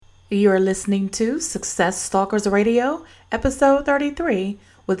You're listening to Success Stalkers Radio, episode 33,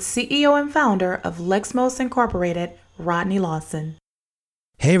 with CEO and founder of LeXmos Incorporated, Rodney Lawson.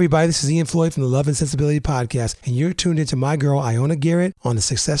 Hey everybody, this is Ian Floyd from the Love and Sensibility Podcast, and you're tuned into my girl Ioana Garrett on the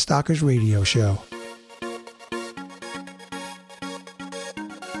Success Stalkers Radio Show.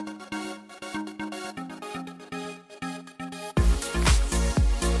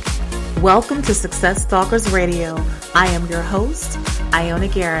 Welcome to Success Stalkers Radio. I am your host,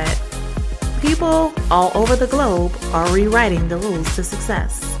 Ioana Garrett. People all over the globe are rewriting the rules to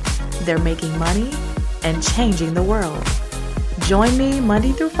success. They're making money and changing the world. Join me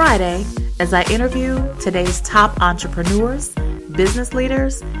Monday through Friday as I interview today's top entrepreneurs, business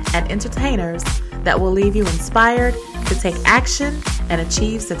leaders, and entertainers that will leave you inspired to take action and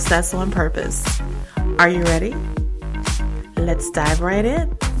achieve success on purpose. Are you ready? Let's dive right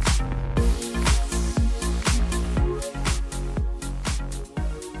in.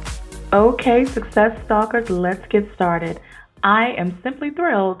 Okay, Success Stalkers, let's get started. I am simply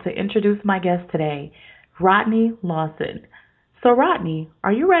thrilled to introduce my guest today, Rodney Lawson. So, Rodney,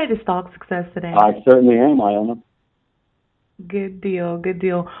 are you ready to stalk success today? I certainly am, Ioana. Good deal, good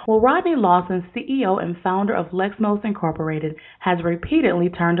deal. Well, Rodney Lawson, CEO and founder of LeXmos Incorporated, has repeatedly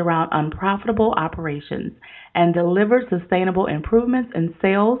turned around unprofitable operations and delivered sustainable improvements in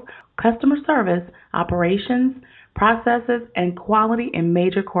sales, customer service, operations, processes, and quality in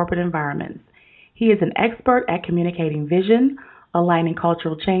major corporate environments. He is an expert at communicating vision, aligning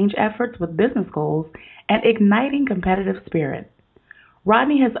cultural change efforts with business goals, and igniting competitive spirit.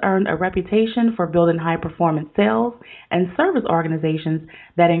 Rodney has earned a reputation for building high-performance sales and service organizations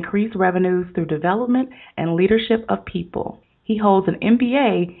that increase revenues through development and leadership of people. He holds an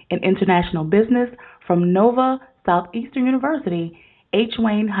MBA in International Business from Nova Southeastern University, H.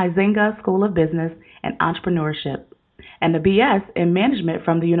 Wayne Huizenga School of Business and Entrepreneurship, and a BS in Management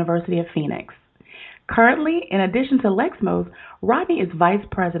from the University of Phoenix. Currently, in addition to LeXmos, Rodney is Vice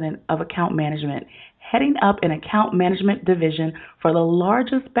President of Account Management, heading up an account management division for the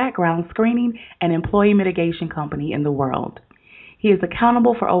largest background screening and employee mitigation company in the world. He is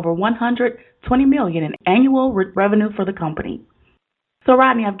accountable for over $120 million in annual revenue for the company. So,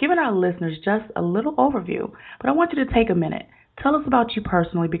 Rodney, I've given our listeners just a little overview, but I want you to take a minute. Tell us about you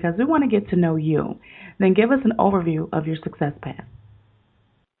personally because we want to get to know you. Then give us an overview of your success path.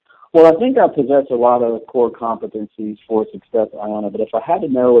 Well, I think I possess a lot of core competencies for success, Ioana, but if I had to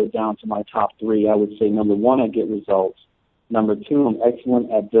narrow it down to my top three, I would say, number one, I get results. Number two, I'm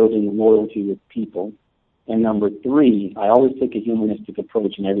excellent at building loyalty with people. And number three, I always take a humanistic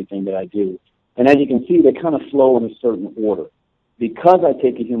approach in everything that I do. And as you can see, they kind of flow in a certain order. Because I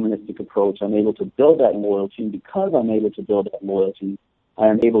take a humanistic approach, I'm able to build that loyalty, and because I'm able to build that loyalty, I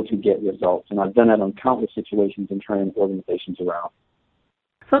am able to get results. And I've done that on countless situations and turning organizations around.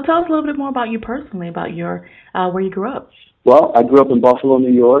 So tell us a little bit more about you personally, about your where you grew up. Well, I grew up in Buffalo,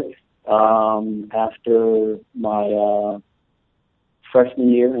 New York. After my freshman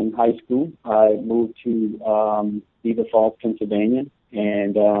year in high school, I moved to Beaver Falls, Pennsylvania,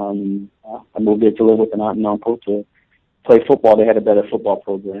 and I moved there to live with an aunt and uncle to play football. They had a better football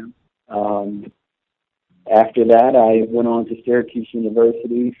program. After that, I went on to Syracuse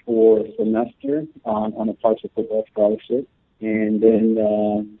University for a semester on a partial football scholarship. And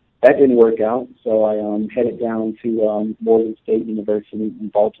then that didn't work out, so I headed down to Morgan State University in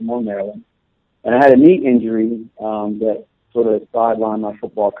Baltimore, Maryland. And I had a knee injury that sort of sidelined my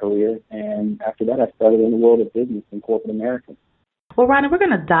football career. And after that, I started in the world of business in corporate America. Well, Rodney, we're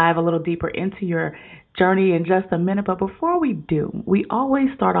going to dive a little deeper into your journey in just a minute. But before we do, we always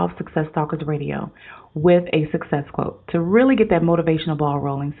start off Success Stalkers Radio with a success quote to really get that motivational ball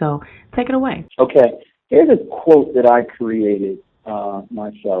rolling. So take it away. Okay. Here's a quote that I created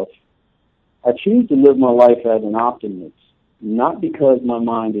myself. I choose to live my life as an optimist, not because my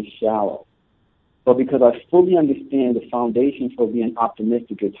mind is shallow, but because I fully understand the foundation for being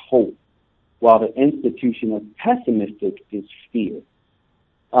optimistic is hope, while the institution of pessimistic is fear.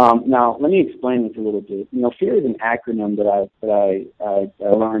 Now, let me explain this a little bit. You know, fear is an acronym that I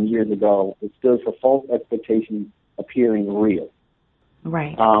learned years ago. It stands for false expectations appearing real.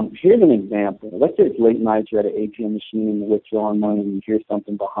 Right. Here's an example. Let's say it's late night, you're at an ATM machine and you're withdrawing money and you hear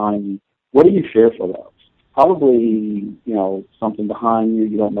something behind you. What are you fearful of? Probably, something behind you,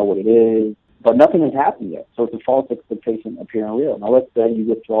 you don't know what it is, but nothing has happened yet. So it's a false expectation appearing real. Now let's say you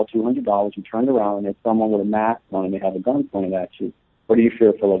withdraw $200, you turn around and there's someone with a mask on and they have a gun pointed at you. What are you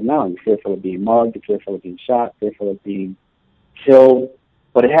fearful of now? You're fearful of being mugged, you're fearful of being shot, fearful of being killed,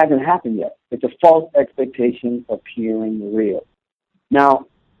 but it hasn't happened yet. It's a false expectation appearing real. Now,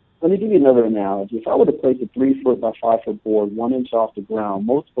 Let me give you another analogy. If I were to place a 3-foot by 5-foot board 1 inch off the ground,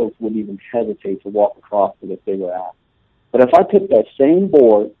 most folks wouldn't even hesitate to walk across it if they were asked. But if I took that same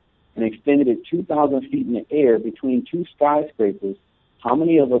board and extended it 2,000 feet in the air between 2 skyscrapers, how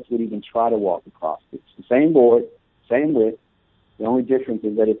many of us would even try to walk across it? It's the same board, same width. The only difference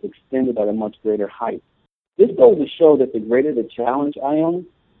is that it's extended at a much greater height. This goes to show that the greater the challenge, Ioana,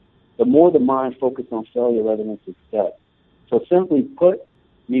 the more the mind focuses on failure rather than success. So simply put,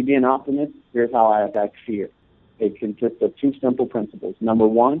 me being optimist, here's how I attack fear. It consists of 2 simple principles. Number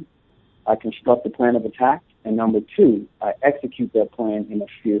 1, I construct a plan of attack. And number 2, I execute that plan in a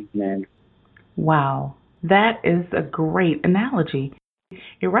fierce manner. Wow, that is a great analogy.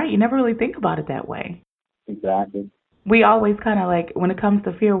 You're right. You never really think about it that way. Exactly. We always kind of like, when it comes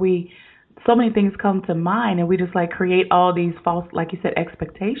to fear, so many things come to mind, and we just like create all these false, like you said,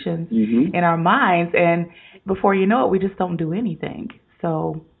 expectations in our minds, and before you know it, we just don't do anything.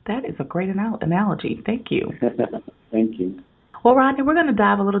 So that is a great analogy. Thank you. Thank you. Well, Rodney, we're going to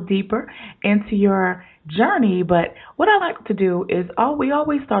dive a little deeper into your journey, but what I like to do is we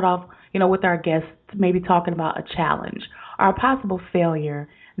always start off, with our guests, maybe talking about a challenge or a possible failure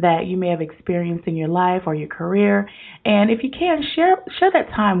that you may have experienced in your life or your career. And if you can, share that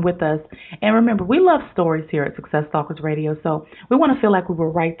time with us. And remember, we love stories here at Success Talkers Radio, so we want to feel like we were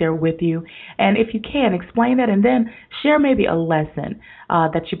right there with you. And if you can, explain that and then share maybe a lesson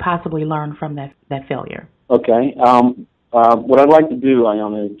that you possibly learned from that failure. Okay. What I'd like to do,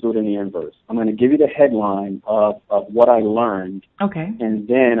 Ioana, is do it in the inverse. I'm going to give you the headline of what I learned. Okay. And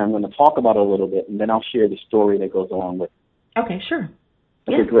then I'm going to talk about it a little bit, and then I'll share the story that goes along with it. Okay, sure.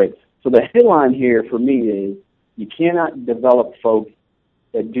 Okay, yes. Great. So the headline here for me is, you cannot develop folks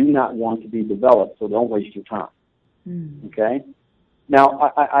that do not want to be developed, so don't waste your time. Okay?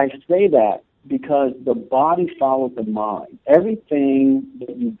 Now, I say that because the body follows the mind. Everything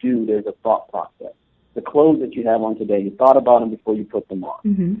that you do, there's a thought process. The clothes that you have on today, you thought about them before you put them on.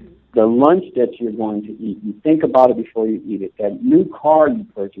 The lunch that you're going to eat, you think about it before you eat it. That new car you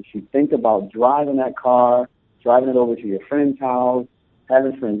purchase, you think about driving that car, driving it over to your friend's house,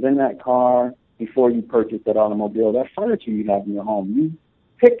 having friends in that car before you purchase that automobile. That furniture you have in your home, you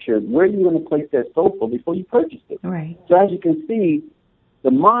pictured where you're going to place that sofa before you purchased it. Right. So as you can see,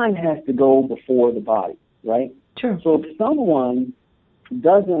 the mind has to go before the body, right? True. So if someone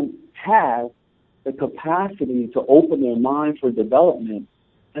doesn't have the capacity to open their mind for development,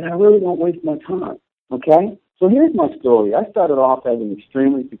 and I really don't waste my time, okay? So here's my story. I started off as an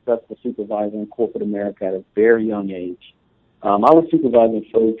extremely successful supervisor in corporate America at a very young age. I was supervising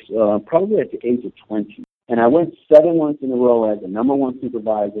folks probably at the age of 20, and I went 7 months in a row as the number 1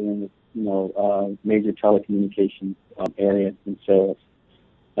 supervisor in the major telecommunications area in sales.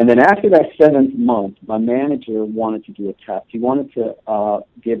 And then after that 7th month, my manager wanted to do a test. He wanted to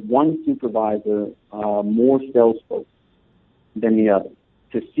give one supervisor more sales folks than the other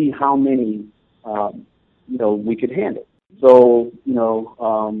to see how many, we could handle. So,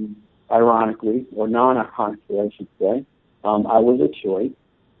 ironically, or non-ironically, I should say, I was a choice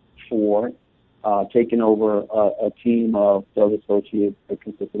for taking over a team of sales associates that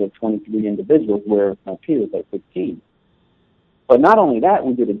consisted of 23 individuals, where my peers had 15. But not only that,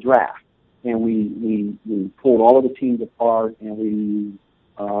 we did a draft, and we pulled all of the teams apart, and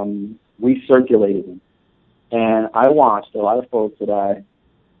we circulated them. And I watched a lot of folks that I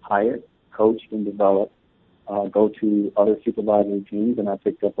hired, coached, and developed go to other supervisory teams, and I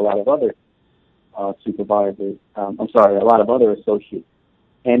picked up a lot of other a lot of other associates.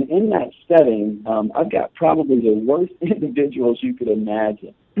 And in that setting, I've got probably the worst individuals you could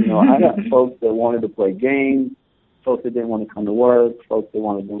imagine. I got folks that wanted to play games, folks that didn't want to come to work, folks that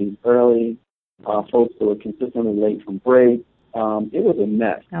wanted to leave early, folks that were consistently late from break. It was a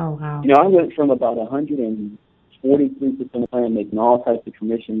mess. Oh, wow. I went from about 143% of plan, making all types of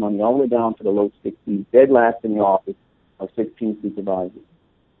commission money, all the way down to the low 60s, dead last in the office of 16 supervisors.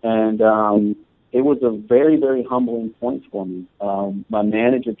 And it was a very, very humbling point for me. My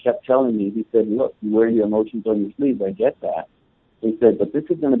manager kept telling me, he said, look, you wear your emotions on your sleeve. I get that. He said, but this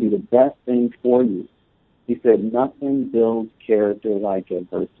is going to be the best thing for you. He said, nothing builds character like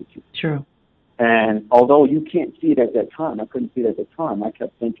adversity. True. And although you can't see it at that time, I couldn't see it at the time, I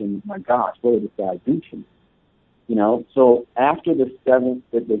kept thinking, my gosh, what did this guy do to me? So after the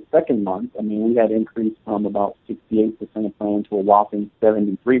second month, we had increased from about 68% of plan to a whopping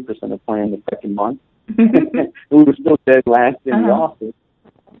 73% of plan the second month. We were still dead last in the office.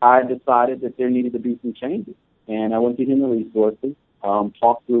 I decided that there needed to be some changes. And I went to human resources,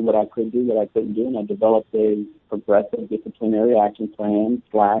 talked through what I could do, what I couldn't do, and I developed a progressive disciplinary action plan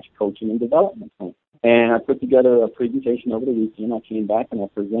 / coaching and development plan. And I put together a presentation over the weekend. I came back and I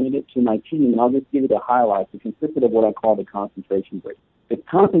presented it to my team, and I'll just give you the highlights. It consisted of what I call the concentration break. The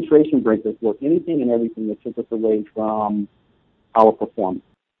concentration break is for anything and everything that took us away from our performance.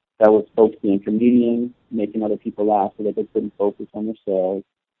 That was folks being comedians, making other people laugh so that they couldn't focus on themselves.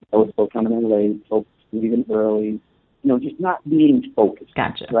 That was folks coming in late, folks leaving early, just not being focused.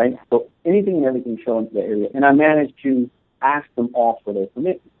 Gotcha. Right? So anything and everything fell into the area. And I managed to ask them all for their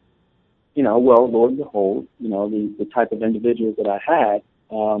commitment. Well, Lord and behold, the type of individuals that I had,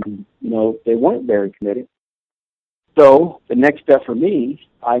 they weren't very committed. So the next step for me,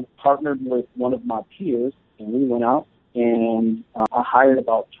 I partnered with one of my peers, and we went out and I hired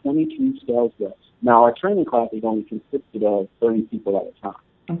about 22 sales reps. Now, our training classes only consisted of 30 people at a time.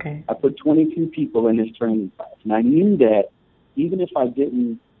 Okay. I put 22 people in this training class, and I knew that even if I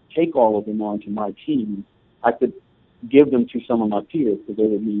didn't take all of them onto my team, I could give them to some of my peers because they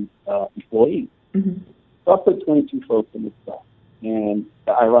would be employees. Mm-hmm. So I put 22 folks in this class. And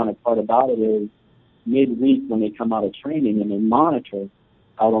the ironic part about it is midweek when they come out of training and they monitor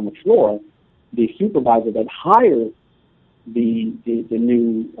out on the floor, the supervisor that hired the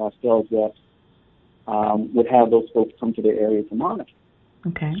new sales reps would have those folks come to their area to monitor.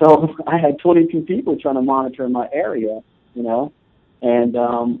 Okay. So I had 22 people trying to monitor in my area, and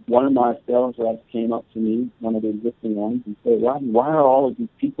one of my sales reps came up to me, one of the existing ones, and said, Rodney, why are all of these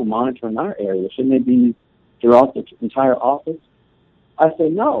people monitoring our area? Shouldn't they be throughout the entire office? I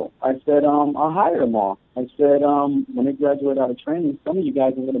said, no. I said, I'll hire them all. I said, when they graduate out of training, some of you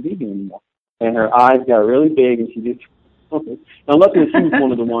guys aren't going to be here anymore. And her eyes got really big, and she just, now luckily she was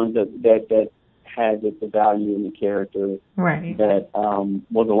one of the ones that had the value and the character right. that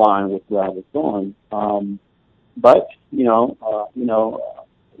was aligned with where I was going. But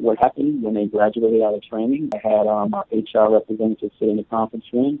what happened when they graduated out of training, I had our HR representative sit in the conference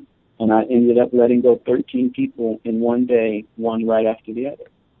room, and I ended up letting go 13 people in one day, one right after the other.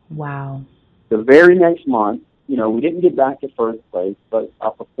 Wow. The very next month, we didn't get back to first place, but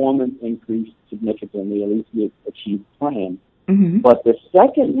our performance increased significantly. At least we achieved plan. Mm-hmm. But the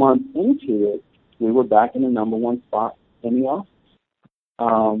second month into it, we were back in the number one spot in the office.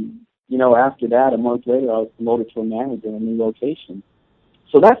 After that, a month later, I was promoted to a manager in a new location.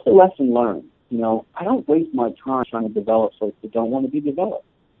 So that's the lesson learned. I don't waste my time trying to develop folks that don't want to be developed.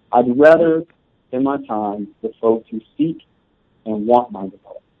 I'd rather spend my time with folks who seek and want my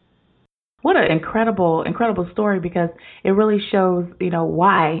development. What an incredible story, because it really shows,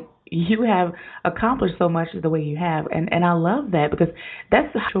 why you have accomplished so much the way you have. And I love that, because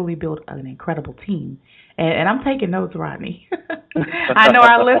that's truly built an incredible team. And I'm taking notes, Rodney. I know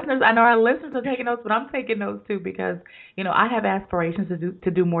our listeners are taking notes, but I'm taking notes too, because, I have aspirations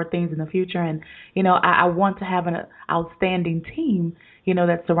to do more things in the future. And, I want to have an outstanding team,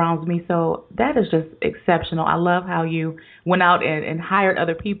 that surrounds me. So that is just exceptional. I love how you went out and hired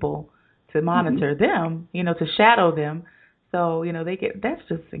other people to monitor them, to shadow them. So, that's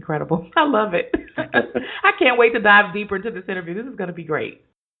just incredible. I love it. I can't wait to dive deeper into this interview. This is going to be great.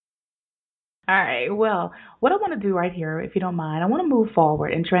 All right. Well, what I want to do right here, if you don't mind, I want to move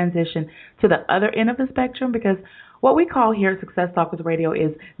forward and transition to the other end of the spectrum, because what we call here at Success Talkers Radio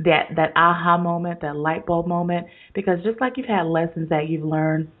is that aha moment, that light bulb moment, because just like you've had lessons that you've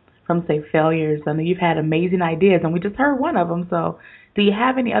learned from, say, failures, and you've had amazing ideas, and we just heard one of them. So do you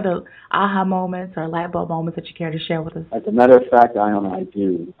have any other aha moments or light bulb moments that you care to share with us? As a matter of fact, Ioana, I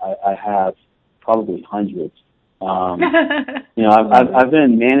do. I have probably hundreds. I've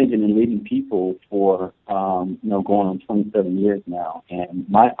been managing and leading people for, going on 27 years now. And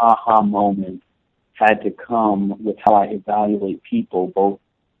my aha moment had to come with how I evaluate people, both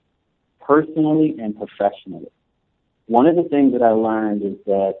personally and professionally. One of the things that I learned is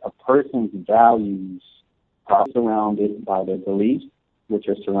that a person's values are surrounded by their beliefs, which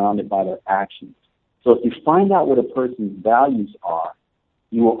are surrounded by their actions. So if you find out what a person's values are,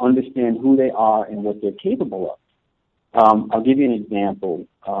 you will understand who they are and what they're capable of. I'll give you an example.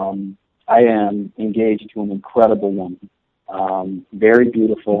 I am engaged to an incredible woman, very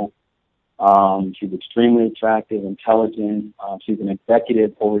beautiful. She's extremely attractive, intelligent. She's an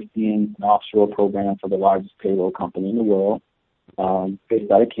executive overseeing an offshore program for the largest payroll company in the world,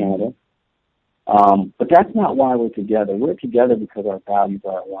 based out of Canada. But that's not why we're together. We're together because our values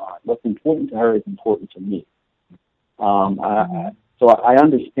are aligned. What's important to her is important to me. So I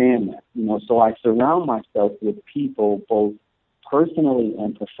understand that, so I surround myself with people, both personally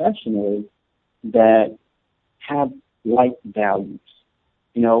and professionally, that have like values.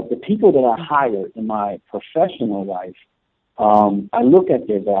 The people that I hire in my professional life, I look at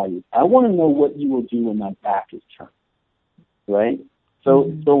their values. I want to know what you will do when my back is turned, right? So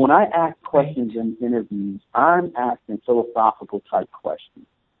when I ask questions in interviews, I'm asking philosophical type questions.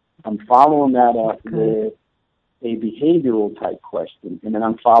 I'm following that up with a behavioral type question, and then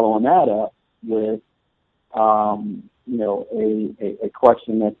I'm following that up with, a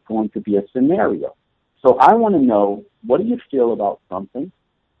question that's going to be a scenario. So I want to know, what do you feel about something?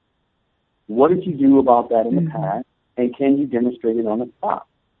 What did you do about that in the past? And can you demonstrate it on the spot?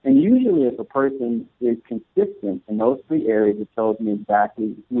 And usually if a person is consistent in those three areas, it tells me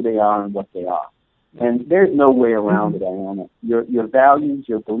exactly who they are and what they are. And there's no way around it, Ioana. Your values,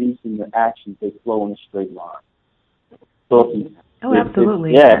 your beliefs, and your actions, they flow in a straight line. So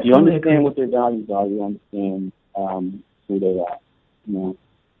absolutely. If you understand what their values are, you understand who they are. You know?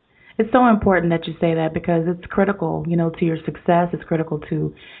 It's so important that you say that, because it's critical, to your success. It's critical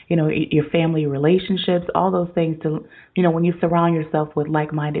to, your family relationships, all those things. To, when you surround yourself with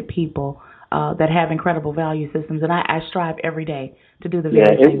like-minded people that have incredible value systems. And I strive every day to do the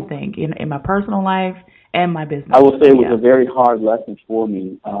very same thing in my personal life and my business. I will say it was a very hard lesson for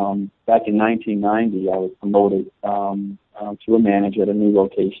me. Back in 1990, I was promoted to a manager at a new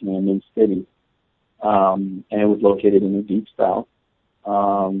location in a new city, and it was located in the Deep South.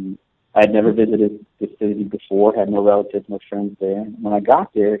 I had never visited the city before, had no relatives, no friends there. When I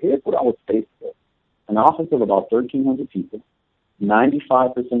got there, here's what I was faced with. An office of about 1,300 people.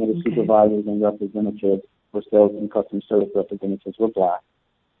 95% of the supervisors and representatives for sales and customer service representatives were black.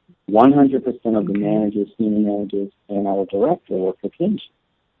 100% of the managers, senior managers, and our director were Caucasian.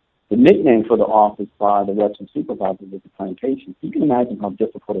 The nickname for the office by the reps and supervisors was the plantation. You can imagine how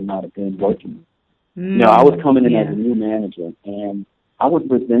difficult it might have been working. I was coming in as a new manager, and I was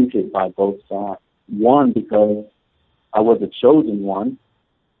resented by both sides. One, because I was a chosen one,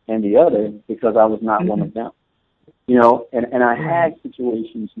 and the other, because I was not one of them. And I had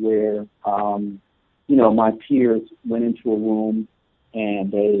situations where, my peers went into a room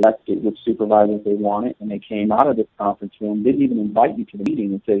and they left it with supervisors they wanted, and they came out of this conference room, didn't even invite you to the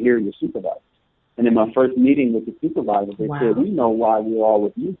meeting, and said, here are your supervisors. And in my first meeting with the supervisors, they said, we know why we're all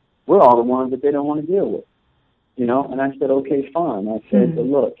with you. We're all the ones that they don't want to deal with. And I said, okay, fine. I said, but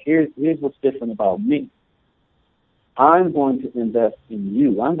look, here's what's different about me. I'm going to invest in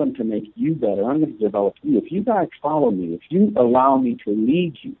you. I'm going to make you better. I'm going to develop you. If you guys follow me, if you allow me to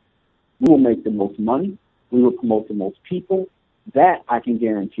lead you, we will make the most money. We will promote the most people. That I can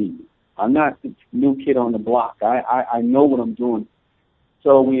guarantee you. I'm not the new kid on the block. I know what I'm doing.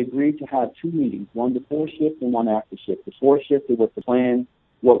 So we agreed to have two meetings, one before shift and one after shift. Before shift, it was to plan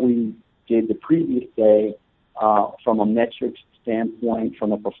what we did the previous day from a metrics standpoint,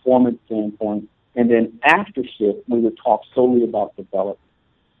 from a performance standpoint. And then after shift, we would talk solely about development.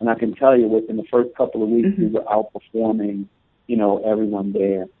 And I can tell you, within the first couple of weeks, we were outperforming, everyone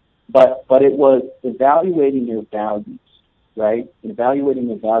there. But it was evaluating their values, right? Evaluating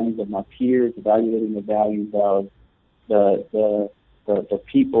the values of my peers, evaluating the values of the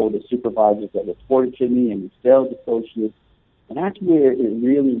people, the supervisors that reported to me, and the sales associates. And that's where it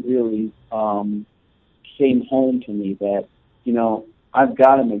really, really came home to me that, I've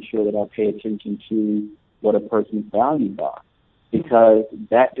got to make sure that I pay attention to what a person's values are, because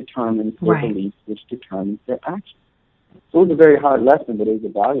that determines their beliefs, which determines their actions. So it was a very hard lesson, but it was a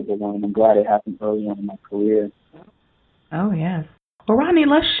valuable one, and I'm glad it happened early on in my career. Oh, yes. Well, Rodney,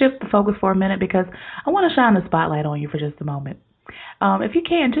 let's shift the focus for a minute, because I want to shine the spotlight on you for just a moment. If you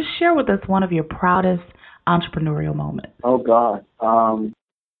can, just share with us one of your proudest entrepreneurial moments. Oh, God.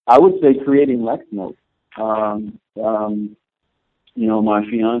 I would say creating LeXmos. My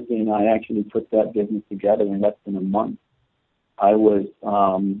fiance and I actually put that business together in less than a month. I was,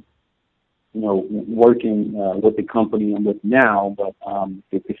 working with the company I'm with now, but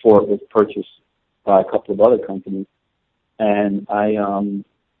before it was purchased by a couple of other companies. And I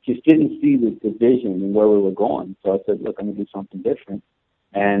just didn't see the vision and where we were going. So I said, look, I'm going to do something different.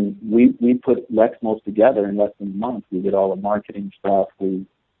 And we put LeXmos together in less than a month. We did all the marketing stuff. We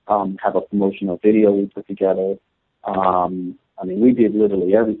have a promotional video we put together. We did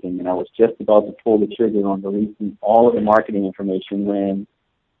literally everything. And I was just about to pull the trigger on releasing all of the marketing information when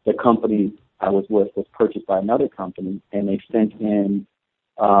the company I was with was purchased by another company, and they sent in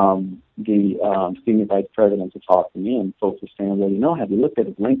the senior vice president to talk to me, and folks were saying, well, have you looked at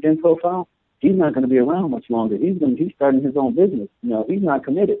his LinkedIn profile? He's not going to be around much longer. He's starting his own business. He's not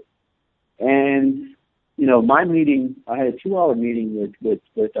committed. And, my meeting, I had a 2-hour meeting with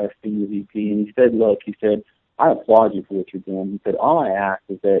our senior VP, and he said, I applaud you for what you're doing. He said, all I ask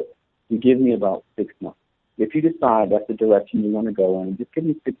is that you give me about 6 months. If you decide that's the direction you want to go in, just give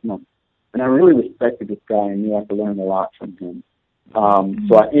me 6 months. And I really respected this guy and knew I could learn a lot from him.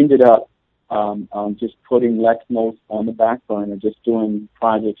 So I ended up just putting LeXmos on the back burner, just doing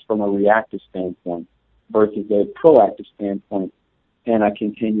projects from a reactive standpoint versus a proactive standpoint. And I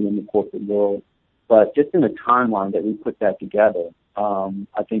continue in the corporate world. But just in the timeline that we put that together,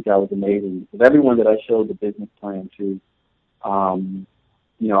 I think that was amazing. Because everyone that I showed the business plan to, our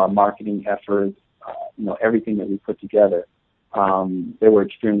marketing efforts, everything that we put together, they were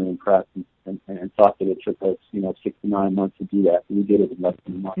extremely impressed and thought that it took us, 6 to 9 months to do that. We did it in less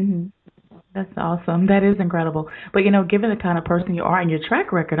than a month. Mm-hmm. That's awesome. That is incredible. But, given the kind of person you are and your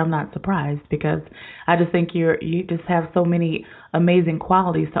track record, I'm not surprised because I just think you just have so many amazing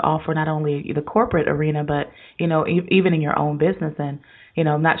qualities to offer, not only the corporate arena, but, even in your own business. And,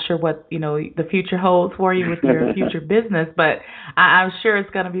 I'm not sure what, the future holds for you with your future business, but I'm sure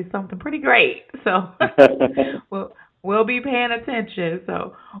it's going to be something pretty great. So we'll be paying attention.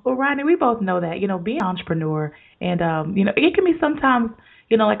 So, well, Rodney, we both know that, being an entrepreneur and, it can be sometimes,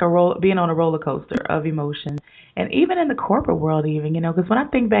 like being on a roller coaster of emotions. And even in the corporate world, because when I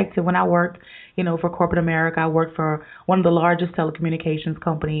think back to when I worked, for corporate America, I worked for one of the largest telecommunications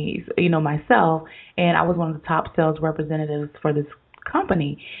companies, myself, and I was one of the top sales representatives for this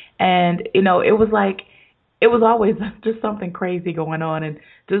company. And, it was like, it was always just something crazy going on. And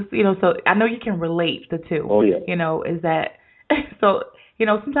just, so I know you can relate the two. Oh, yeah. Is that, so,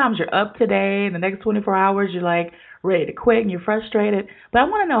 sometimes you're up today and the next 24 hours you're like ready to quit and you're frustrated. But I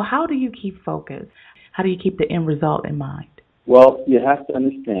want to know, how do you keep focused? How do you keep the end result in mind? Well, you have to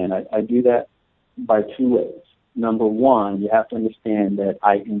understand, I do that by two ways. Number one, you have to understand that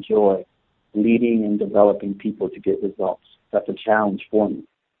I enjoy leading and developing people to get results. That's a challenge for me.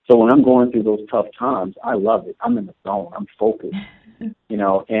 So when I'm going through those tough times, I love it. I'm in the zone. I'm focused.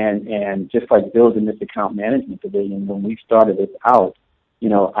 And just like building this account management division, when we started this out,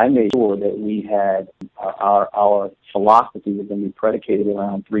 I made sure that we had our philosophy was going to be predicated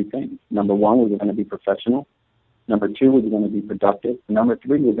around three things. Number one, we were going to be professional. Number two, we were going to be productive. And number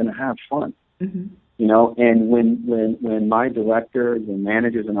three, we were going to have fun. Mm-hmm. And when my directors and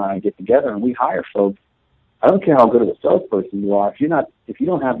managers and I get together and we hire folks, I don't care how good of a salesperson you are. If you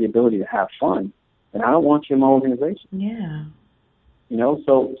don't have the ability to have fun, then I don't want you in my organization. Yeah.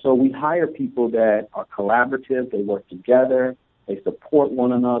 So we hire people that are collaborative. They work together. They support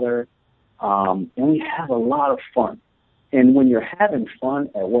one another, and we have a lot of fun. And when you're having fun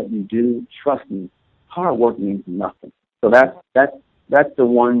at what you do, trust me, hard work means nothing. So that's the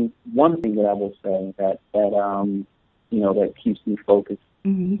one thing that I will say that keeps me focused.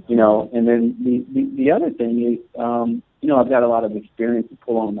 Mm-hmm. And then the other thing is, I've got a lot of experience to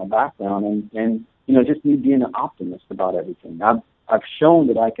pull on my background, and just me being an optimist about everything. I've shown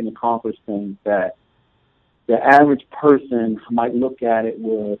that I can accomplish things that the average person might look at it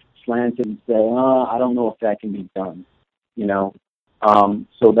with slanted and say, I don't know if that can be done,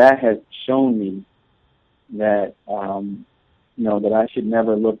 So that has shown me that, that I should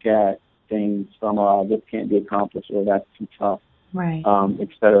never look at things from, this can't be accomplished or that's too tough, right? Et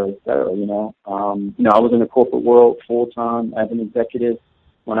cetera, et cetera, I was in the corporate world full-time as an executive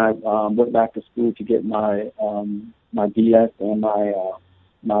when I went back to school to get my BS and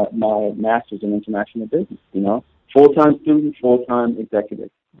my master's in international business, full-time student, full-time executive.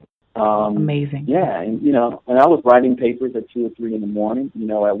 Amazing. Yeah, and I was writing papers at 2 or 3 in the morning.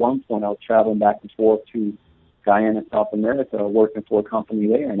 At one point I was traveling back and forth to Guyana, South America, working for a company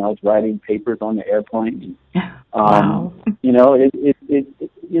there, and I was writing papers on the airplane. Wow.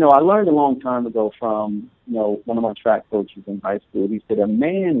 I learned a long time ago from, one of my track coaches in high school. He said, a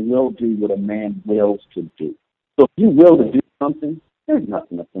man will do what a man wills to do. So if you will to do something, there's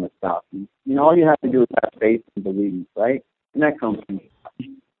nothing that's going to stop you. All you have to do is have faith and believe, right? And that comes from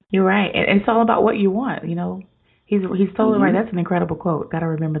you. You're right. And it's all about what you want, He's totally Mm-hmm. right. That's an incredible quote. Got to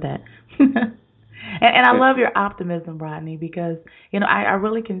remember that. And I love your optimism, Rodney, because, I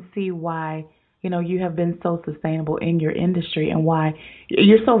really can see why, you have been so sustainable in your industry and why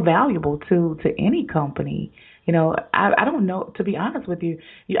you're so valuable to any company. I don't know, to be honest with you,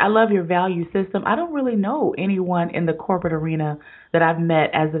 I love your value system. I don't really know anyone in the corporate arena that I've met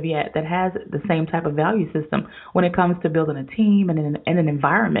as of yet that has the same type of value system when it comes to building a team and an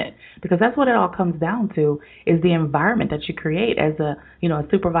environment, because that's what it all comes down to, is the environment that you create as a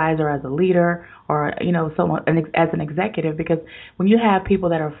supervisor, as a leader, or, someone as an executive, because when you have people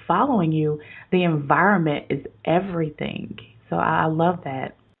that are following you, the environment is everything. So I love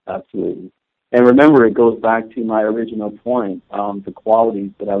that. Absolutely. And remember, it goes back to my original point, the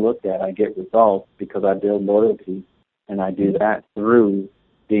qualities that I looked at. I get results because I build loyalty, and I do that through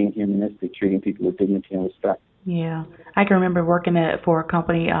being humanistic, treating people with dignity and respect. Yeah, I can remember working for a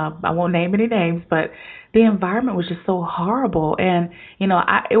company. I won't name any names, but the environment was just so horrible, and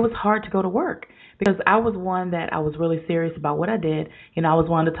it was hard to go to work because I was one that I was really serious about what I did. I was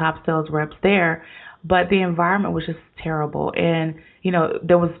one of the top sales reps there, but the environment was just terrible, and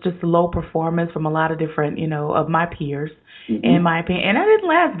there was just low performance from a lot of different of my peers, in Hmm. my opinion, and I didn't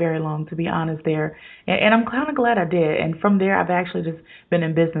last very long, to be honest there, and I'm kind of glad I did. And from there, I've actually just been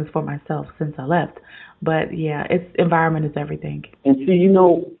in business for myself since I left. But yeah, it's environment is everything. And see,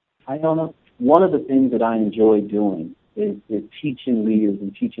 I don't know. One of the things that I enjoy doing is teaching leaders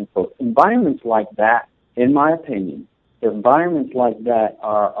and teaching folks. Environments like that, in my opinion, environments like that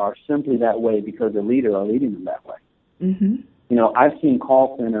are simply that way because the leader are leading them that way. Mhm. I've seen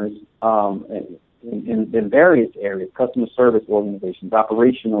call centers in various areas, customer service organizations,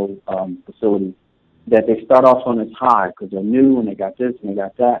 operational facilities, that they start off on this high because they're new and they got this and they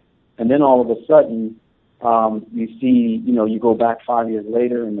got that, and then all of a sudden, you see, you go back 5 years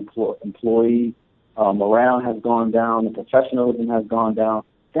later, and the employee morale has gone down, the professionalism has gone down.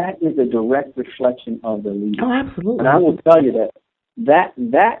 That is a direct reflection of the leader. Oh, And I absolutely. will tell you that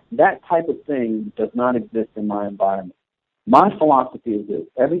type of thing does not exist in my environment. My philosophy is this: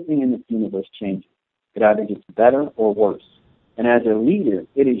 everything in this universe changes. It either gets better or worse. And as a leader,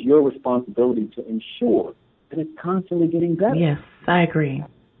 it is your responsibility to ensure that it's constantly getting better. Yes, I agree.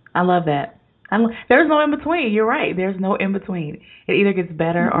 I love that. There's no in between. You're right. There's no in between. It either gets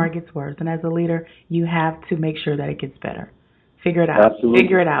better or Hmm. it gets worse. And as a leader, you have to make sure that it gets better. Figure it out.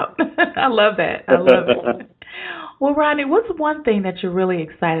 Figure Absolutely. it out. I love that. I love it. Well, Rodney, what's one thing that you're really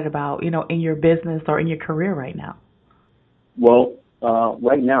excited about, in your business or in your career right now? Well,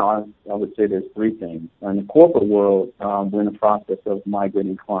 right now, I would say there's three things. In the corporate world, we're in the process of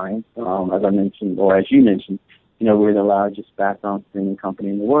migrating clients. As I mentioned, or as you mentioned, we're the largest background screening company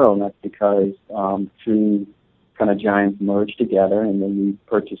in the world, and that's because two kind of giants merged together, and then we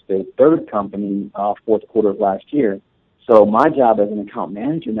purchased a third company fourth quarter of last year. So my job as an account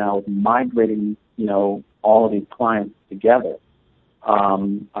manager now is migrating, all of these clients together.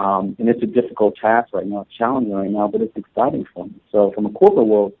 And it's a difficult task right now, it's challenging right now, but it's exciting for me. So from a corporate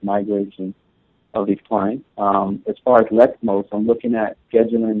world, migration of these clients. As far as LeXmos, I'm looking at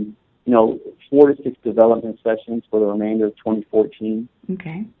scheduling, 4 to 6 development sessions for the remainder of 2014.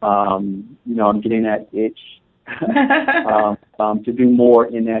 Okay. I'm getting that itch to do more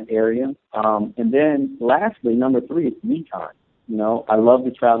in that area. And then lastly, number three is me time. I love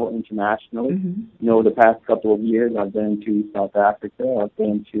to travel internationally. Mhm. The past couple of years, I've been to South Africa, I've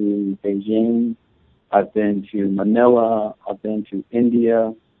been to Beijing, I've been to Manila, I've been to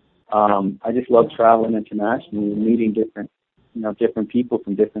India. I just love traveling internationally and meeting different people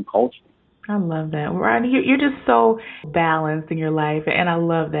from different cultures. I love that. Rodney, you're just so balanced in your life, and I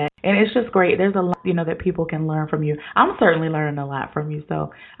love that. And it's just great. There's a lot, that people can learn from you. I'm certainly learning a lot from you,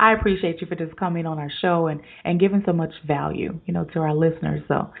 so I appreciate you for just coming on our show and giving so much value, to our listeners.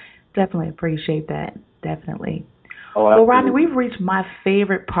 So definitely appreciate that. Definitely. Oh, Well, Rodney, absolutely. we've reached my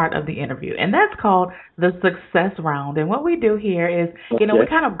favorite part of the interview, and that's called the success round. And what we do here is, we Okay,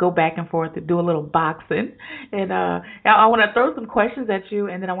 kind of go back and forth to do a little boxing. And I want to throw some questions at you,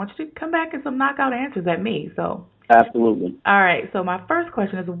 and then I want you to come back and some knockout answers at me. So, absolutely. all right. So my first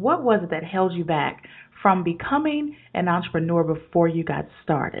question is, what was it that held you back from becoming an entrepreneur before you got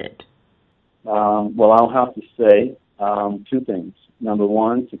started? Well, I'll have to say two things. Number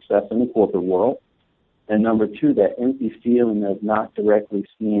one, success in the corporate world. And number two, that empty feeling of not directly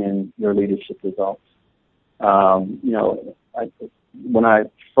seeing your leadership results. When I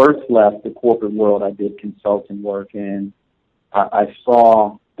first left the corporate world, I did consulting work, and I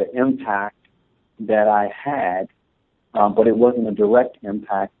saw the impact that I had, but it wasn't a direct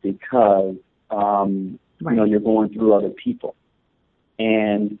impact because, Right. you're going through other people.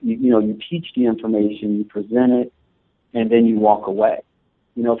 And, you teach the information, you present it, and then you walk away.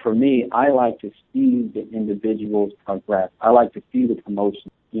 For me, I like to see the individuals progress. I like to see the promotion.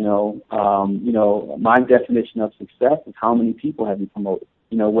 My definition of success is how many people have you promoted.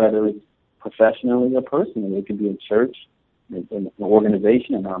 Whether it's professionally or personally, it could be a church, an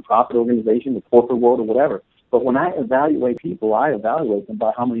organization, a nonprofit organization, the corporate world, or whatever. But when I evaluate people, I evaluate them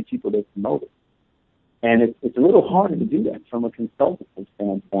by how many people they've promoted. And it's a little harder to do that from a consultative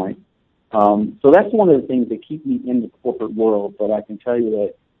standpoint. So that's one of the things that keep me in the corporate world. But I can tell you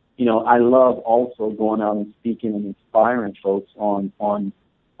that, I love also going out and speaking and inspiring folks on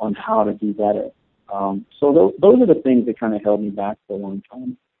how to do better. So those are the things that kind of held me back for a long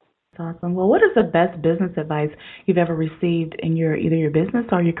time. That's awesome. Well, what is the best business advice you've ever received in either your business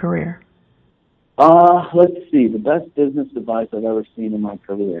or your career? Let's see, the best business advice I've ever seen in my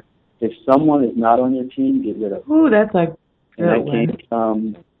career. if someone is not on your team, get rid of them. Ooh, that's a And that came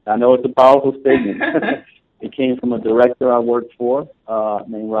from, I know it's a powerful statement. It came from a director I worked for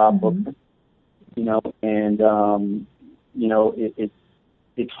named Rob Booker. You know, and, you know,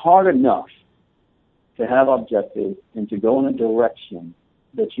 it's hard enough to have objectives and to go in a direction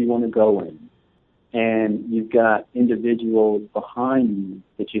that you want to go in. And you've got individuals behind you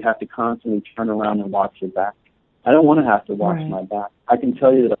that you have to constantly turn around and watch your back. I don't want to have to watch my back. I can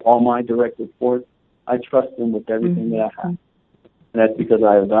tell you that all my direct reports, I trust them with everything that I have. And that's because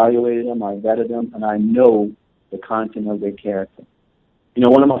I evaluated them, I vetted them, and I know the content of their character. You know,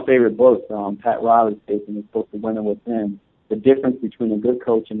 one of my favorite books, Pat Riley's taken this book, The Winner Within, the difference between a good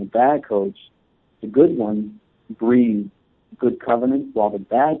coach and a bad coach. The good one breeds good covenants, while the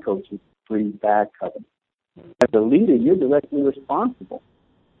bad coaches breed bad covenants. As a leader, you're directly responsible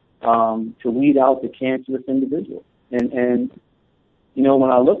to weed out the cancerous individual. And you know, when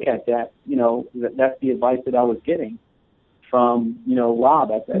I look at that, you know, that's the advice that I was getting from, you know,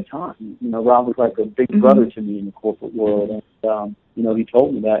 Rob at that time. You know, Rob was like a big brother to me in the corporate world. And, you know, he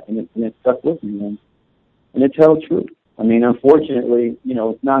told me that, and it stuck with me. And it held true. I mean, unfortunately, you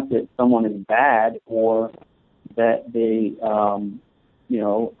know, it's not that someone is bad or that they, you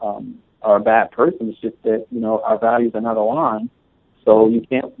know, are a bad person. It's just that, you know, our values are not aligned. So you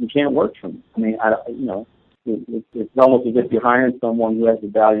can't work for me. I mean, you know, it's almost as if you're hiring someone who has the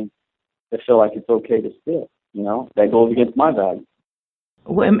value that feel like it's okay to steal. You know, that goes against my values.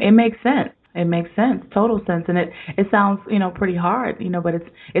 Well, it makes sense. It makes sense, total sense, and it sounds, you know, pretty hard, you know, but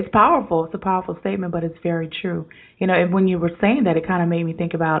it's powerful. It's a powerful statement, but it's very true. You know, and when you were saying that, it kind of made me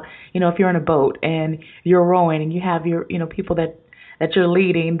think about, you know, if you're in a boat and you're rowing and you have your, you know, people that you're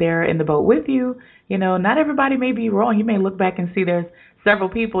leading, they're in the boat with you. You know, not everybody may be rowing. You may look back and see there's several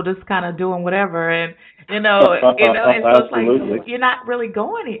people just kind of doing whatever, and and so it's like you're not really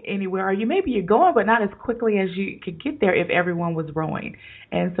going anywhere, or maybe you're going, but not as quickly as you could get there if everyone was rowing.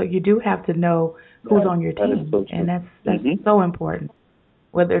 And so you do have to know who's on your team, and that's so important.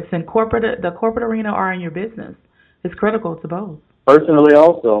 Whether it's in the corporate arena or in your business, it's critical to both. Personally,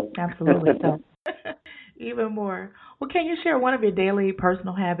 also. Absolutely. So. Even more. Well, can you share one of your daily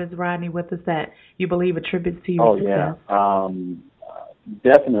personal habits, Rodney, with us that you believe attributes to your success? Yeah.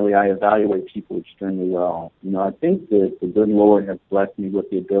 Definitely, I evaluate people extremely well. You know, I think that the good Lord has blessed me with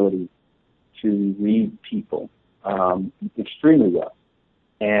the ability to read people extremely well.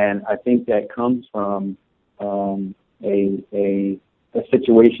 And I think that comes from a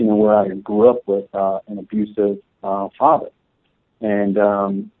situation where I grew up with an abusive father. And,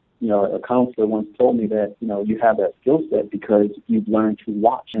 you know, a counselor once told me that, you know, you have that skill set because you've learned to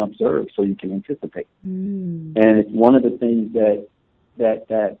watch and observe so you can anticipate. And it's one of the things that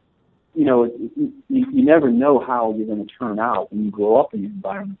you know, you never know how you're going to turn out when you grow up in an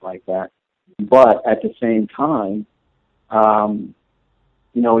environment like that. But at the same time,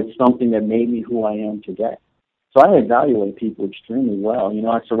 you know, it's something that made me who I am today. So I evaluate people extremely well. You know,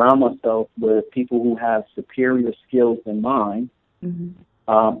 I surround myself with people who have superior skills than mine.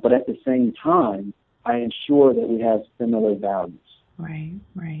 But at the same time, I ensure that we have similar values. Right.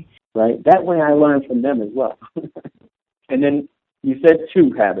 That way I learn from them as well. And then you said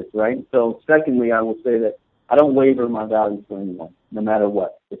two habits, right? So secondly, I will say that I don't waver my values for anyone, no matter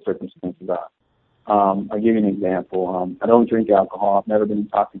what the circumstances are. I'll give you an example. I don't drink alcohol. I've never been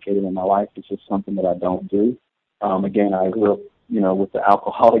intoxicated in my life. It's just something that I don't do. Again, I grew up, you know, with the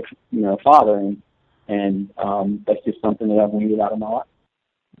alcoholic, you know, father, and that's just something that I've weeded out of my life.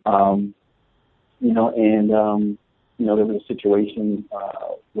 You know, and you know, there was a situation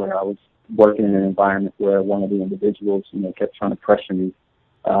where I was working in an environment where one of the individuals, you know, kept trying to pressure me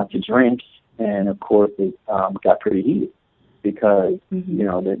to drink, and of course it got pretty heated because you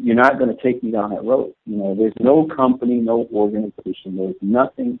know that you're not going to take me down that road. You know, there's no company, no organization, there's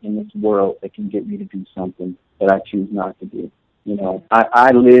nothing in this world that can get me to do something that I choose not to do. You know,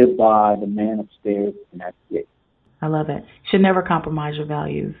 I live by the man upstairs, and that's it. I love it. Should never compromise your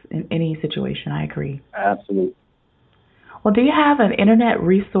values in any situation. I agree. Absolutely. Well, do you have an internet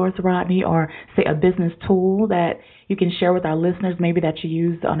resource, Rodney, or say a business tool that you can share with our listeners, maybe that you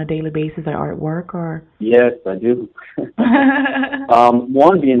use on a daily basis or at work? Or yes, I do.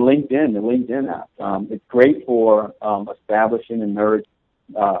 One being LinkedIn, the LinkedIn app. It's great for establishing and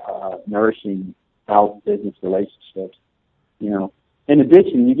nourishing health business relationships. You know, in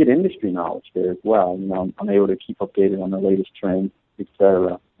addition, you get industry knowledge there as well. You know, I'm able to keep updated on the latest trends,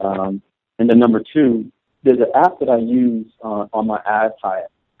 etc. And then number two, there's an app that I use on my iPad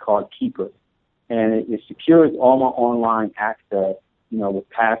called Keeper, and it secures all my online access, you know, with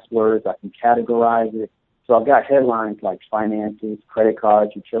passwords. I can categorize it. So I've got headlines like finances, credit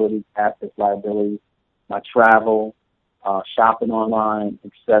cards, utilities, assets, liabilities, my travel, shopping online,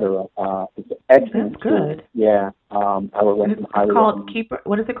 etc. It's an excellent That's good. tool. Yeah, I would recommend highly. It's called Keeper.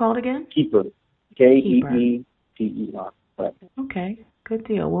 What is it called again? Keeper. Keeper. Right. Okay, good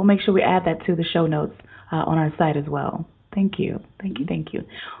deal. We'll make sure we add that to the show notes on our site as well. Thank you. Thank you.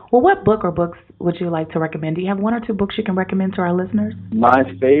 Well, what book or books would you like to recommend? Do you have one or two books you can recommend to our listeners? My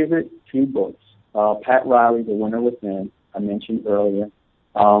favorite two books, Pat Riley, The Winner Within, I mentioned earlier.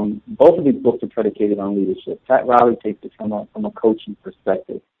 Both of these books are predicated on leadership. Pat Riley takes it from a coaching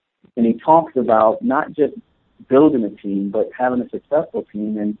perspective. And he talks about not just building a team, but having a successful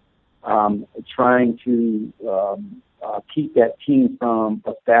team and trying to keep that team from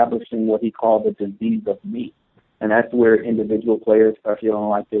establishing what he called the disease of me. And that's where individual players start feeling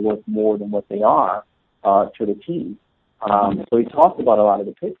like they're worth more than what they are to the team. So he talks about a lot of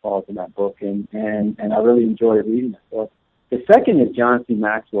the pitfalls in that book, and I really enjoyed reading it. So the second is John C.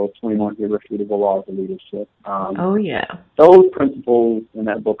 Maxwell's 21 Irrefutable Laws of Leadership. Those principles in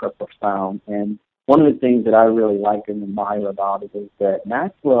that book are profound. And one of the things that I really like and admire about it is that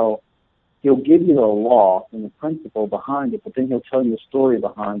Maxwell, he'll give you the law and the principle behind it, but then he'll tell you a story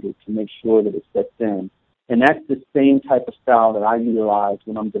behind it to make sure that it fits in. And that's the same type of style that I utilize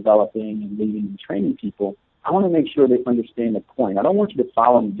when I'm developing and leading and training people. I want to make sure they understand the point. I don't want you to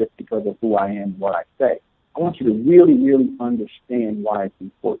follow me just because of who I am and what I say. I want you to really, really understand why it's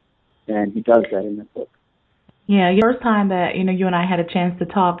important. And he does that in the book. Yeah, the first time that, you and I had a chance to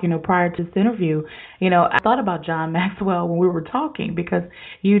talk, prior to this interview, I thought about John Maxwell when we were talking because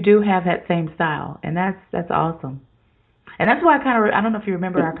you do have that same style, and that's awesome. And that's why I don't know if you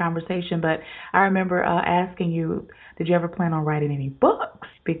remember our conversation, but I remember asking you, did you ever plan on writing any books?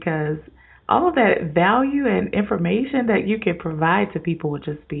 Because all of that value and information that you could provide to people would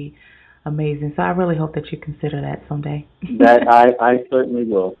just be amazing. So I really hope that you consider that someday. That I certainly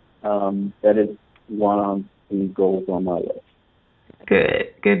will. That is one of the goals on my list.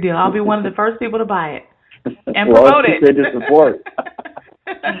 Good deal. I'll be one of the first people to buy it and promote it. To support.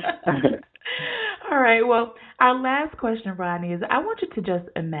 All right. Well, our last question, Rodney, is I want you to just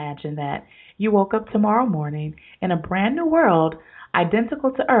imagine that you woke up tomorrow morning in a brand new world,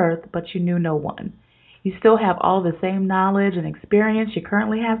 identical to Earth, but you knew no one. You still have all the same knowledge and experience you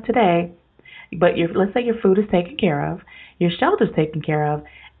currently have today, but let's say your food is taken care of, your shelter's taken care of,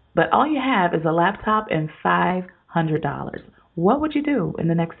 but all you have is a laptop and $500. What would you do in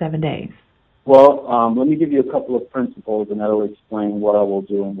the next 7 days? Well, let me give you a couple of principles, and that will explain what I will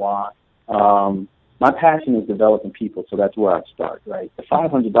do and why. My passion is developing people, so that's where I'd start, right? The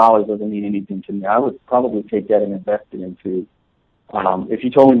 $500 doesn't mean anything to me. I would probably take that and invest it into, if you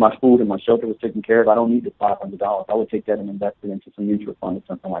told me my food and my shelter was taken care of, I don't need the $500. I would take that and invest it into some mutual fund or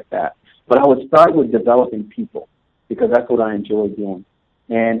something like that. But I would start with developing people because that's what I enjoy doing.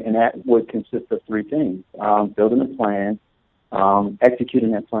 And that would consist of three things: building a plan,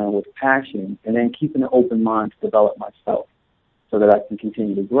 executing that plan with passion, and then keeping an open mind to develop myself so that I can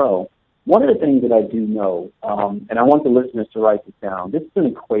continue to grow. One of the things that I do know, and I want the listeners to write this down, this is an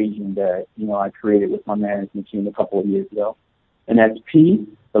equation that, I created with my management team a couple of years ago, and that's P,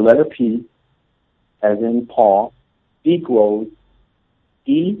 the letter P, as in Paul, equals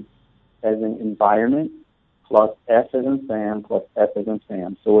E as in environment, plus S as in Sam, plus S as in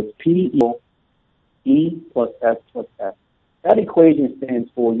Sam. So it's P equals E plus S plus S. That equation stands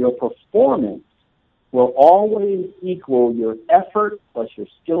for your performance will always equal your effort plus your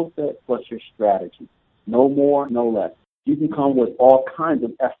skill set plus your strategy. No more, no less. You can come with all kinds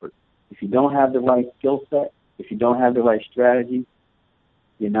of effort. If you don't have the right skill set, if you don't have the right strategy,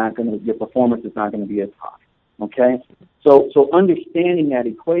 your performance is not going to be as high. Okay? So understanding that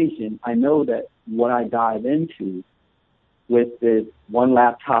equation, I know that what I dive into with this one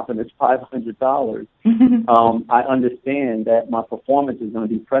laptop and this $500, I understand that my performance is going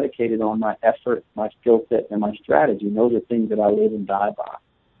to be predicated on my effort, my skill set, and my strategy. And those are things that I live and die by.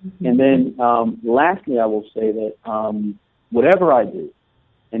 Mm-hmm. And then lastly, I will say that whatever I do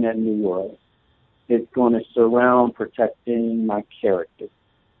in that new world, it's going to surround protecting my character.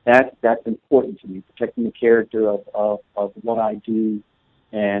 That's important to me, protecting the character of what I do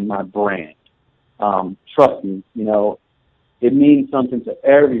and my brand. Trust me, it means something to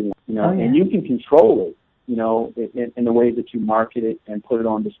everyone, and you can control it, in the way that you market it and put it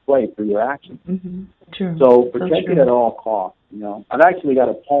on display through your actions. Mm-hmm. True. So protect it at all costs, I've actually got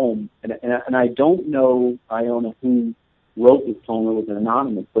a poem, and I don't know, Ioana, who wrote this poem. It was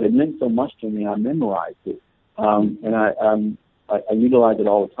anonymous, but it meant so much to me, I memorized it. And I utilize it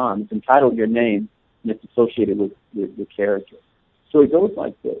all the time. It's entitled Your Name, and it's associated with your character. So it goes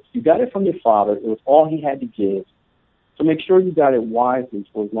like this. You got it from your father. It was all he had to give. So make sure you got it wisely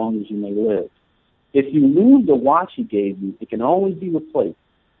for as long as you may live. If you lose the watch he gave you, it can always be replaced.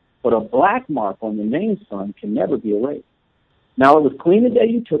 But a black mark on your name, son, can never be erased. Now, it was clean the day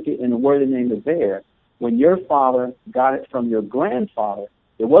you took it, and the word of the name is there. When your father got it from your grandfather,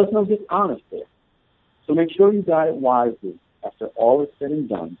 there was no dishonest there. So make sure you got it wisely. After all is said and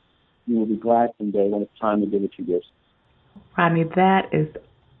done, you will be glad someday when it's time to give it to your son. Rodney, that is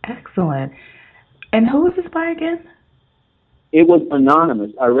excellent. And who is this by again? It was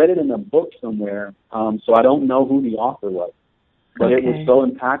anonymous. I read it in a book somewhere, so I don't know who the author was. But It was so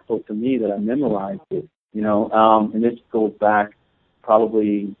impactful to me that I memorized it, and this goes back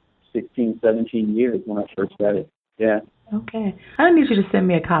probably 16, 17 years when I first read it. Yeah. Okay. I need you to send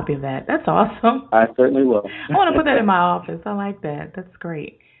me a copy of that. That's awesome. I certainly will. I want to put that in my office. I like that. That's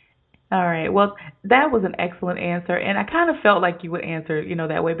great. All right. Well, that was an excellent answer, and I kind of felt like you would answer,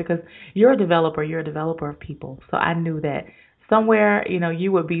 that way because you're a developer. You're a developer of people, so I knew that somewhere,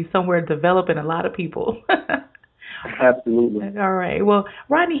 you would be somewhere developing a lot of people. Absolutely. All right. Well,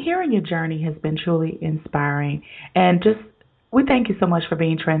 Rodney, hearing your journey has been truly inspiring, and we thank you so much for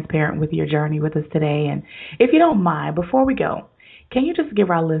being transparent with your journey with us today. And if you don't mind, before we go, can you just give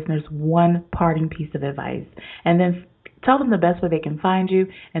our listeners one parting piece of advice, and then tell them the best way they can find you,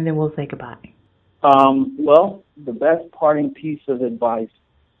 and then we'll say goodbye. Well, the best parting piece of advice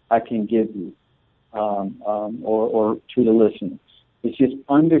I can give you, or to the listeners, is just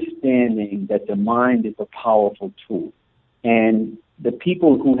understanding that the mind is a powerful tool. And the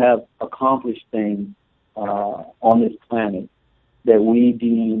people who have accomplished things on this planet that we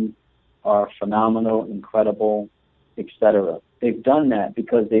deem are phenomenal, incredible, etc., they've done that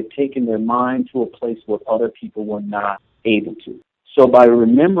because they've taken their mind to a place where other people were not able to. So by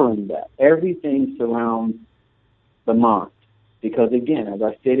remembering that, everything surrounds the mind. Because again, as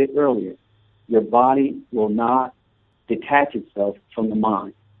I stated earlier, your body will not detach itself from the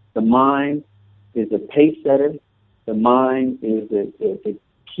mind. The mind is a pace setter. The mind is the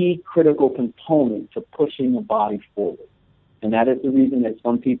key critical component to pushing the body forward. And that is the reason that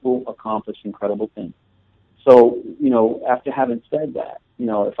some people accomplish incredible things. So, after having said that,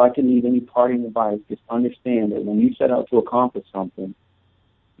 if I can leave any parting advice, just understand that when you set out to accomplish something,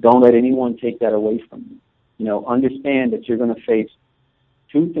 don't let anyone take that away from you. Understand that you're going to face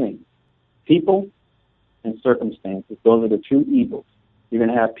two things, people and circumstances. Those are the two evils. You're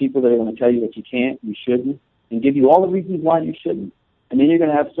going to have people that are going to tell you that you can't, you shouldn't, and give you all the reasons why you shouldn't. And then you're going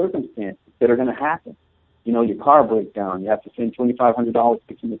to have circumstances that are going to happen. Your car breaks down. You have to spend $2,500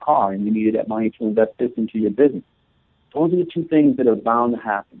 fixing the car, and you needed that money to invest this into your business. Those are the two things that are bound to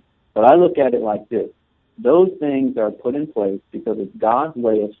happen. But I look at it like this. Those things are put in place because it's God's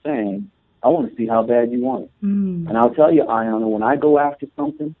way of saying, I want to see how bad you want it. And I'll tell you, Ioana, when I go after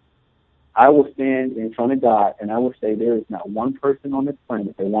something, I will stand in front of God, and I will say there is not one person on this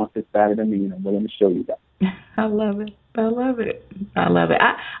planet that wants this better than me, and I'm willing to show you that. I love it. I love it. I love it.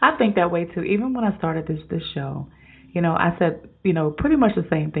 I think that way, too. Even when I started this show, I said, pretty much the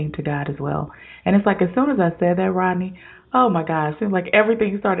same thing to God as well. And it's like as soon as I said that, Rodney, oh, my God, it seemed like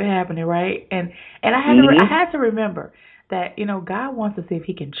everything started happening, right? And I had to remember that, God wants to see if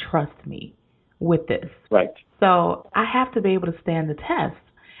he can trust me with this. Right. So I have to be able to stand the test.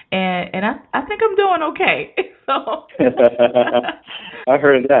 And I think I'm doing okay. So I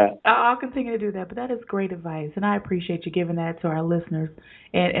heard that. I'll continue to do that. But that is great advice, and I appreciate you giving that to our listeners.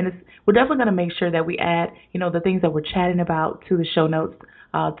 And we're definitely going to make sure that we add, the things that we're chatting about to the show notes,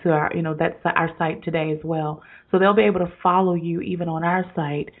 to our, that's our site today as well. So they'll be able to follow you even on our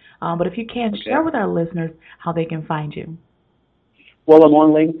site. But if you can, share with our listeners how they can find you. Well, I'm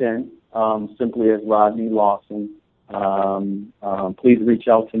on LinkedIn, simply as Rodney Lawson. Please reach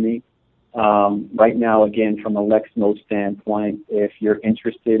out to me. Right now, again, from a LeXmos standpoint, if you're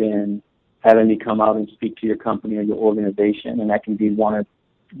interested in having me come out and speak to your company or your organization, and that can be one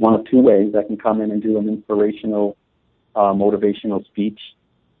of two ways. I can come in and do an inspirational, motivational speech.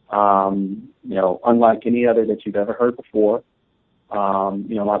 Unlike any other that you've ever heard before.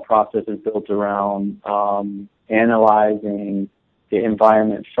 My process is built around analyzing the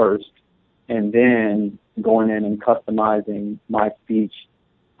environment first, and then going in and customizing my speech,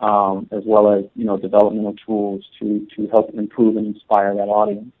 as well as, developmental tools to help improve and inspire that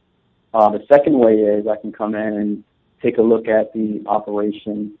audience. The second way is I can come in and take a look at the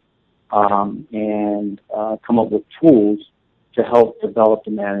operation and come up with tools to help develop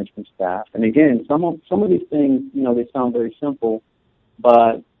the management staff. And again, some of these things, they sound very simple,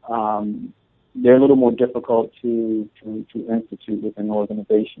 but they're a little more difficult to institute within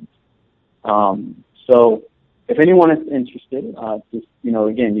organizations. So if anyone is interested, just,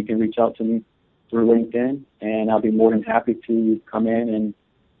 again, you can reach out to me through LinkedIn, and I'll be more than happy to come in and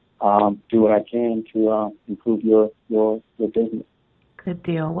do what I can to improve your business. Good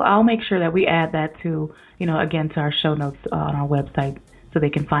deal. Well, I'll make sure that we add that to, again, to our show notes on our website so they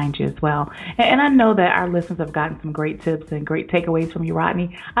can find you as well. And I know that our listeners have gotten some great tips and great takeaways from you,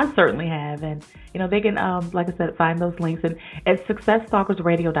 Rodney. I certainly have. And, they can, like I said, find those links. And at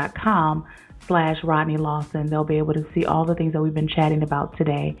successstalkersradio.com/Rodney Lawson, they'll be able to see all the things that we've been chatting about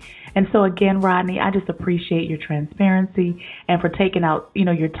today. And so, again, Rodney, I just appreciate your transparency and for taking out,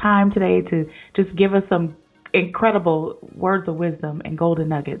 your time today to just give us some incredible words of wisdom and golden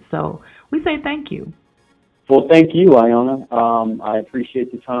nuggets. So we say thank you. Well, thank you, Ioana. I appreciate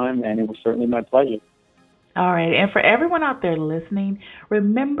the time, and it was certainly my pleasure. All right. And for everyone out there listening,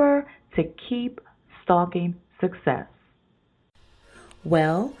 remember to keep stalking success.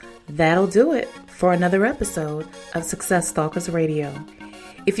 Well, that'll do it for another episode of Success Stalkers Radio.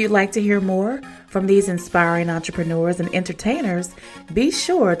 If you'd like to hear more from these inspiring entrepreneurs and entertainers, be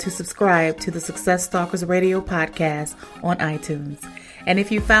sure to subscribe to the Success Stalkers Radio podcast on iTunes. And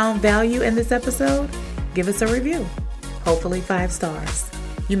if you found value in this episode, give us a review, hopefully 5 stars.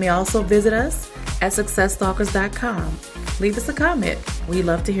 You may also visit us at successstalkers.com. Leave us a comment. We'd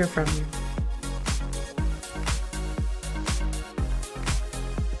love to hear from you.